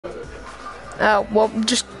Well,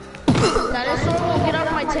 just... Dinosaur, get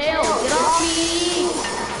off my tail. Get off me.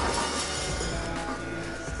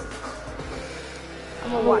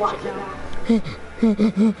 I'm gonna watch it now.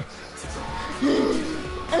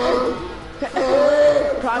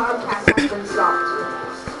 Broadcast has been stopped.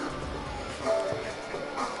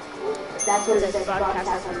 That's what it says. Broadcast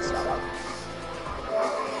has been stopped.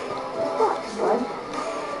 What?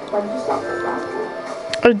 Why did you stop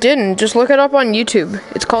that? I didn't. Just look it up on YouTube.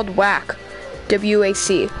 It's called WAC.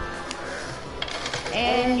 W-A-C.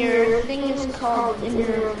 And your thing is called in your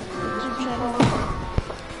YouTube channel.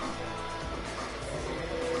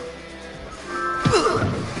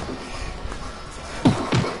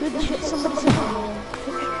 Good shit, somebody said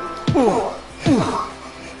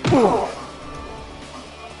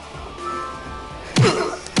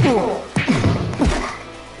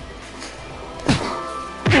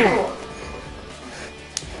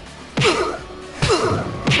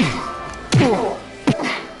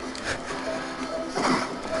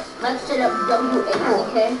Let's set up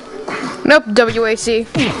W-A-C-K. Nope, W-A-C.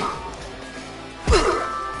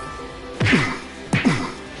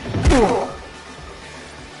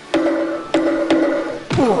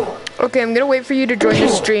 Okay, I'm gonna wait for you to join the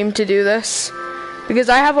stream to do this. Because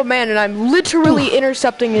I have a man and I'm literally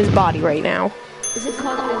intercepting his body right now. Is it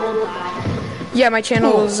called I Will Die? Yeah, my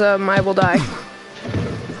channel is I Will Die.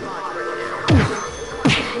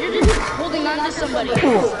 You're just holding on to somebody.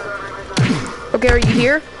 Okay, are you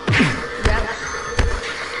here? Yeah.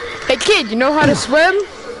 Hey kid, you know how to swim?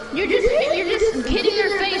 You're just hitting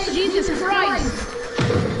your face, Jesus Christ.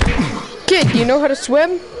 Kid, you know how to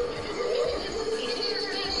swim?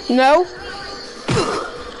 No?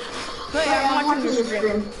 Wait, I'm watching your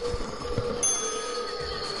stream.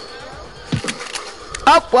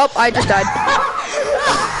 Oh, well, I just died.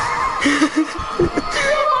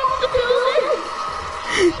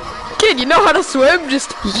 Kid, you know how to swim? Just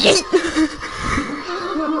yeet.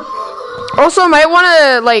 Also, might want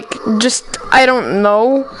to, like, just, I don't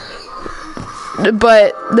know.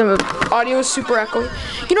 But the audio is super echoey.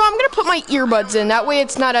 You know, I'm going to put my earbuds in. That way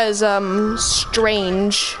it's not as,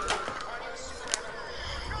 strange.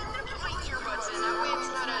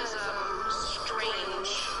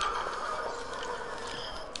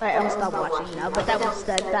 Alright, I'm gonna stop watching now, but that was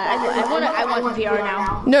that. I want VR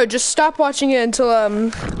now. No, just stop watching it until,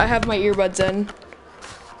 I have my earbuds in.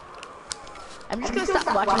 I'm just gonna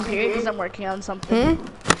stop watching period because I'm working on something.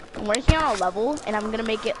 I'm working on a level and I'm gonna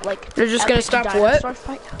make it like. You're just gonna stop what?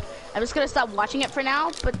 Fight. I'm just gonna stop watching it for now,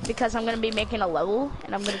 but because I'm gonna be making a level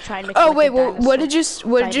and I'm gonna try and make. Oh like, wait, well, what did you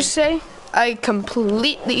say? I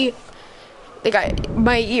completely, like,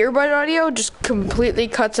 my earbud audio just completely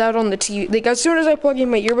cuts out on the TV. Like, as soon as I plug in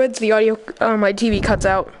my earbuds, the audio on my TV cuts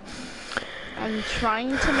out. I'm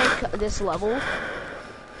trying to make this level.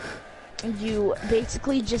 You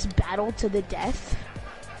basically just battle to the death.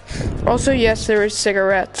 Also, yes, there is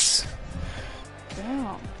cigarettes.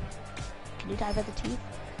 Damn. Can you dive at the teeth?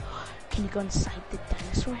 Can you go inside the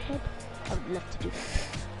dinosaur head? I would love to do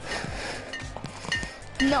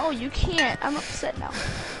that. No, you can't. I'm upset now.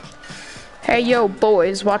 Hey, yo,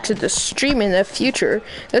 boys, watching the stream in the future.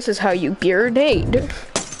 This is how you beer-nade.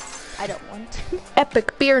 I don't want to.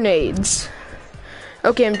 Epic beer-nades.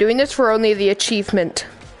 Okay, I'm doing this for only the achievement.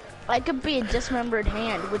 I could be a dismembered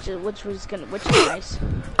hand, which is nice.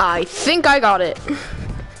 I think I got it.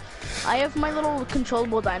 I have my little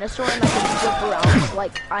controllable dinosaur and I can jump around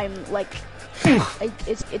like I'm like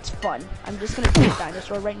it's fun. I'm just gonna do a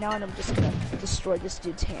dinosaur right now and I'm just gonna destroy this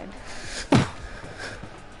dude's hand.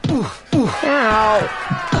 Ow.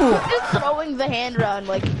 I'm just throwing the hand around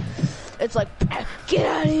like it's like get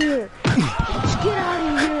out of here! Just get out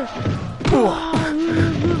of here!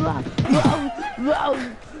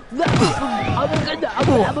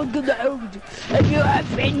 I'm gonna and you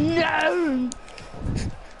have been known.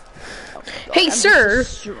 Hey, sir.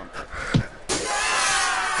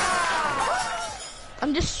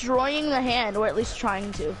 I'm destroying the hand, or at least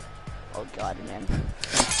trying to. Oh god, man.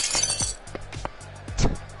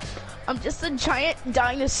 I'm just a giant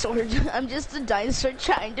dinosaur. I'm just a dinosaur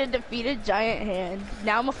trying to defeat a giant hand.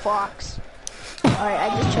 Now I'm a fox. Alright, I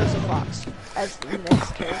just chose a fox as the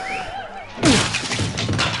next character.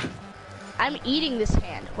 I'm eating this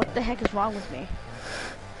hand. What the heck is wrong with me?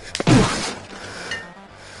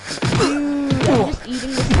 Dude, I'm just eating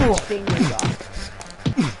this hand's fingers off.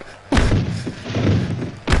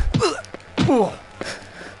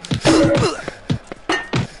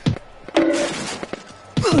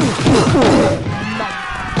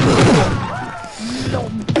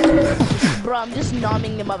 Nom. Bro, I'm just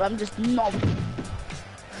nomming them up. I'm just nom.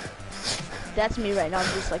 That's me right now. I'm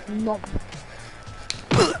just like nom.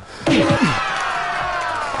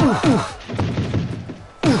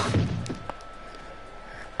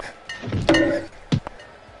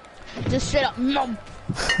 Just straight up, nom.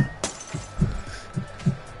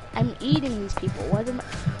 I'm eating these people. What am I?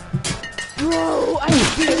 Bro, I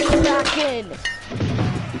could be a Kraken.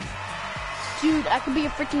 Dude, I could be a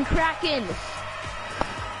freaking Kraken.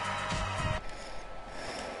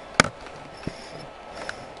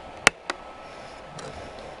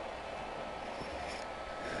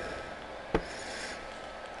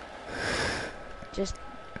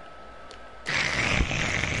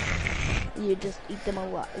 You just eat them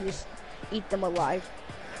alive. Just eat them alive.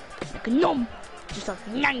 Like a nom. Just like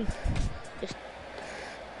nang. Just.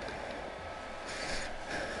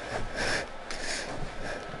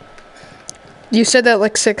 You said that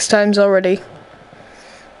like 6 times already.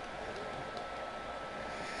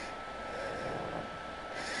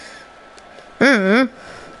 That'd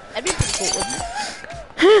be pretty cool, wouldn't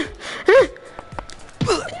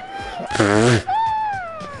it?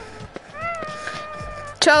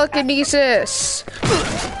 Telekinesis.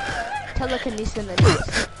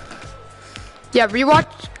 Telekinesis. Yeah,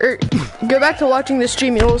 rewatch or go back to watching the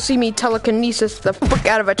stream. You'll see me telekinesis the fuck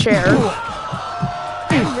out of a chair.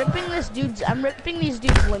 I'm ripping these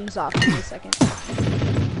dudes' limbs off in a second.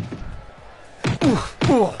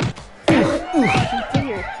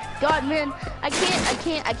 Finger. God, man, I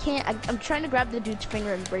can't. I'm trying to grab the dude's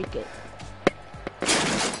finger and break it.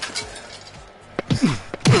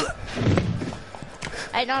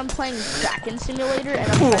 I know I'm playing Kraken Simulator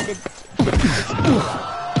and I'm trying to.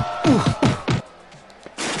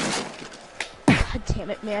 God damn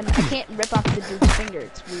it, man! I can't rip off the dude's finger.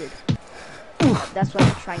 It's weird. That's what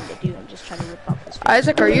I'm trying to do. I'm just trying to rip off his finger.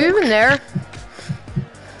 Isaac, are you even there?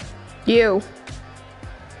 You.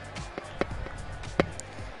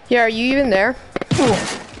 Yeah, are you even there?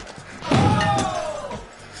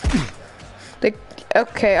 Like,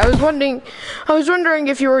 okay, I was wondering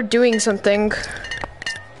if you were doing something.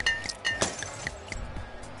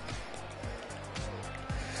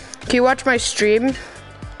 Can you watch my stream?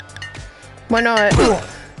 Why not?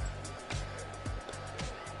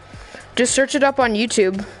 Just search it up on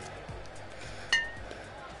YouTube.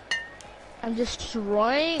 I'm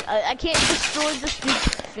destroying. I can't destroy this dude's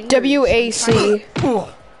fingers. WAC.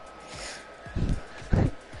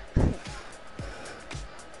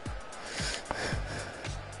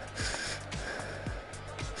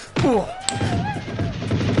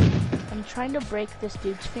 I'm trying to break this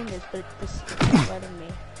dude's fingers, but this is not letting me.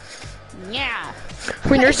 Yeah.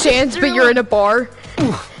 When you're Sans, but you're in a bar.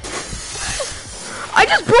 I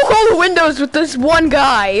just broke all the windows with this one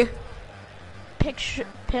guy. Picture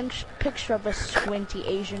of a squinty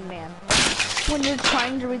Asian man. When you're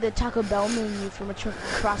trying to read the Taco Bell menu from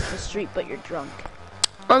across the street, but you're drunk.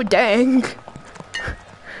 Oh dang.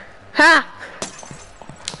 Ha!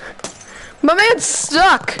 My man's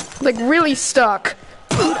stuck. Like really stuck.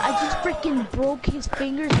 Dude, I just freaking broke his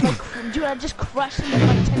fingers. Dude, I just crushed him with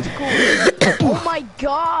my tentacles. Oh my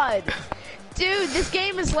god. Dude, this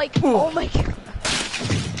game is like, oh my god.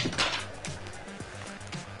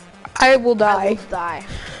 I will die. I will die.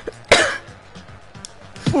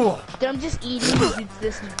 Dude, I'm just eating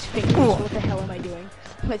this dude's fingers. What the hell am I doing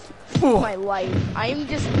with my life? I'm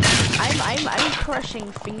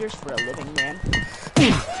crushing fingers for a living, man.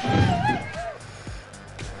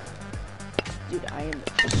 Dude, I am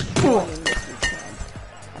destroying this dude's hand.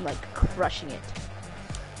 I'm like crushing it.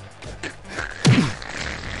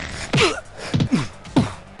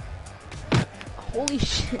 Holy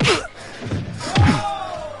shit.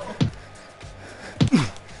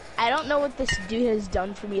 I don't know what this dude has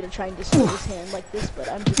done for me to try and destroy his hand like this, but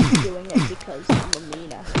I'm just doing it because I'm a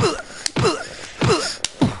Mina.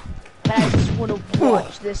 And I just want to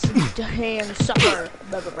watch this hand suffer.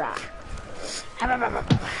 Blah, blah, blah.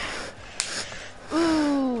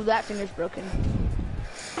 Ooh, that finger's broken.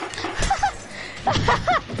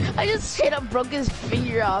 I just straight up broke his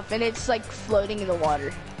finger off and it's like floating in the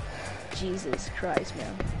water. Jesus Christ,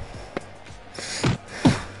 man.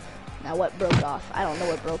 Now what broke off? I don't know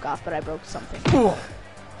what broke off, but I broke something.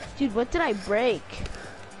 Dude, what did I break?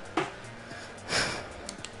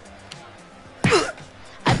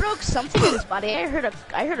 I broke something in his body. I heard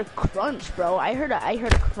a crunch, bro. I heard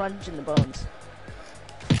a crunch in the bones.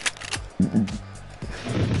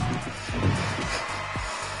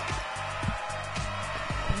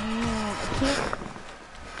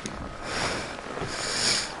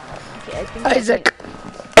 Okay, I think Isaac.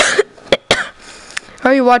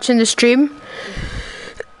 Are you watching the stream?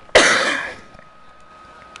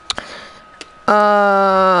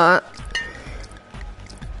 Well,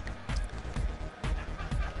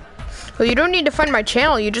 you don't need to find my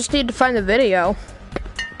channel, you just need to find the video.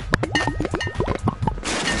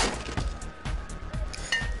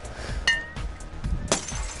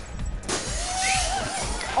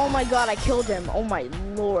 my god, I killed him. Oh my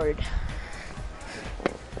lord.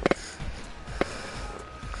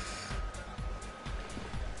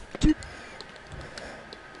 Dude.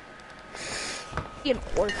 An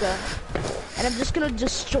orca. And I'm just gonna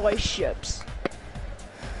destroy ships.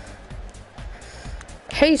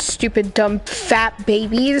 Hey, stupid, dumb, fat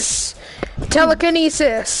babies.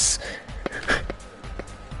 Telekinesis.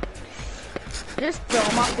 Just throw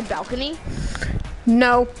him off the balcony.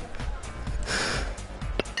 No.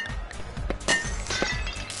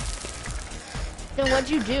 Then what'd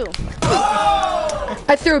you do?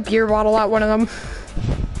 I threw a beer bottle at one of them.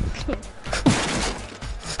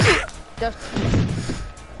 Just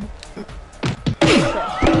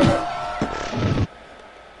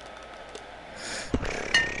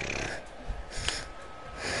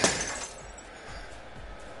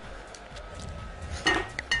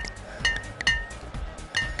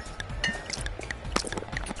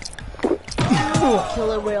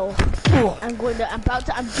killer whale. I'm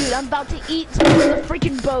about to eat some of the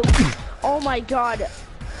freaking boat. Oh my god.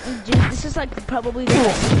 Dude, this is like probably the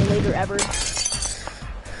best simulator ever.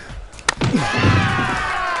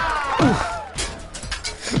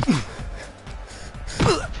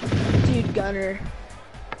 Dude, Gunner.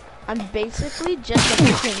 I'm basically just a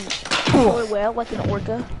freaking killer whale, like an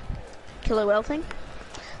orca killer whale thing.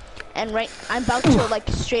 And I'm about to like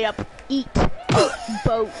straight up eat a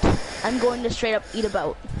boat. I'm going to straight up eat a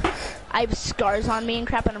boat. I have scars on me and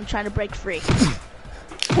crap, and I'm trying to break free.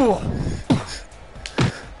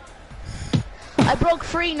 I broke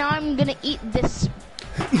free, now I'm gonna eat this.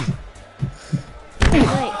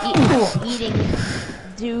 I'm eating.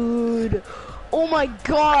 Dude. Oh my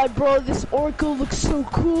god, bro, this orca looks so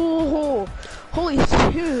cool. Holy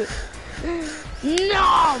shit.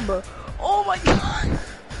 Nom! Oh my god.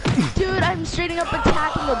 Dude, I'm straight up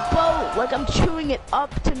attacking a boat. Like I'm chewing it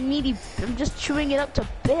up to meaty. I'm just chewing it up to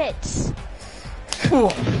bits.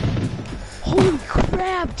 Holy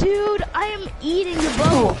crap, dude. I am eating the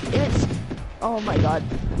boat. It's... Oh my god.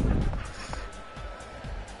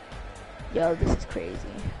 Yo, this is crazy.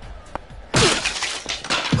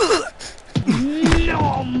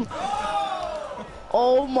 Nom!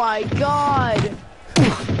 Oh my god.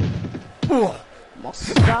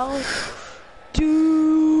 Moscow.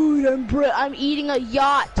 Dude, I'm eating a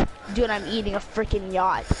yacht. Dude, I'm eating a freaking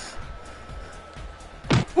yacht.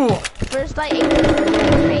 First I ate a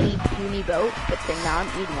tiny puny boat, but then now I'm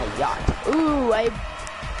eating a yacht. Ooh, I'm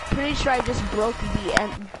pretty sure I just broke the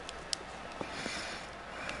end.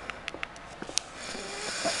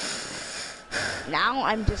 Now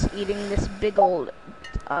I'm just eating this big old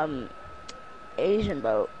Asian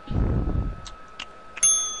boat.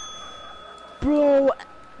 Bro,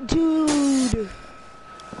 dude.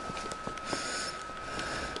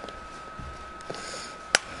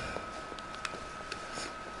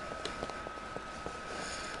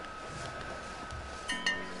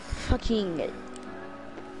 Fucking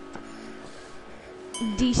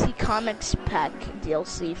DC Comics pack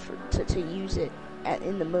DLC to use it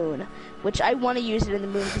in the moon, which I want to use it in the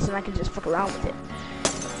moon because then I can just fuck around with it.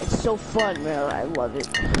 It's so fun, bro. I love it.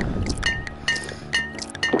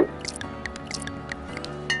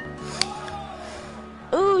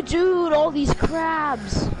 Ooh, dude, all these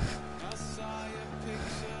crabs.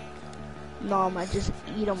 Mom, I just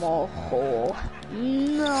eat them all whole.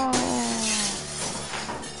 No.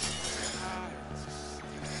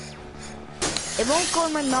 It won't go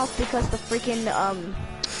in my mouth because the freaking, I'm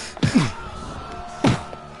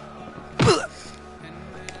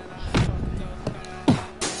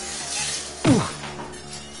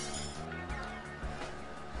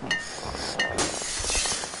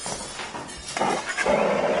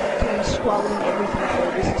swallowing everything.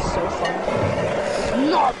 Oh, this is so fun. It's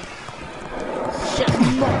not. Shit,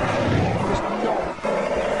 no. Just no.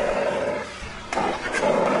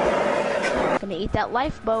 Gonna eat that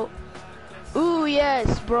lifeboat. Ooh,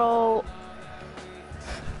 yes, bro.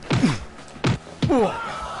 Dude,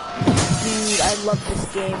 I love this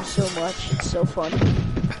game so much. It's so fun.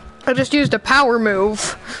 I just used a power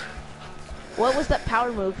move. What was that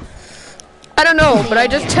power move? I don't know, but I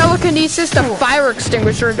just telekinesis a fire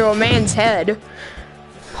extinguisher into a man's head.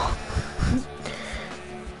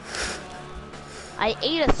 I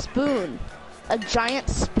ate a spoon. A giant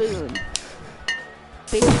spoon.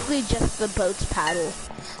 Basically just the boat's paddle.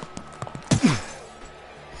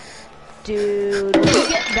 Dude, when you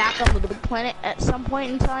get back on the big planet at some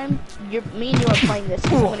point in time, me and you are playing this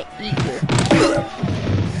because I'm gonna eat you.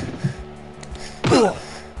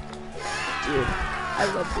 Dude, I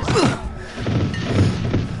love this game.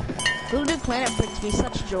 Little Big Planet brings me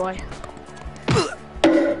such joy.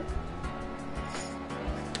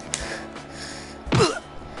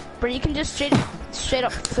 Bro, you can just straight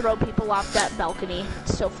up throw people off that balcony.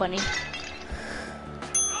 It's so funny.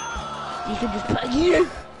 You can just put you.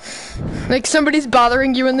 Like somebody's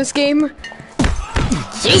bothering you in this game.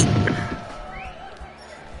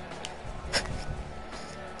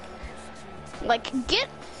 Like, get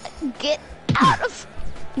out of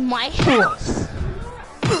my house.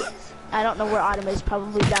 I don't know where Autumn is.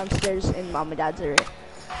 Probably downstairs in Mom and Dad's area.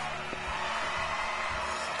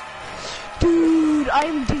 Dude,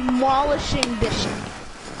 I'm demolishing this.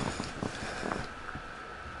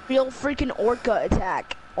 Real freaking orca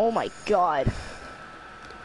attack. Oh my god.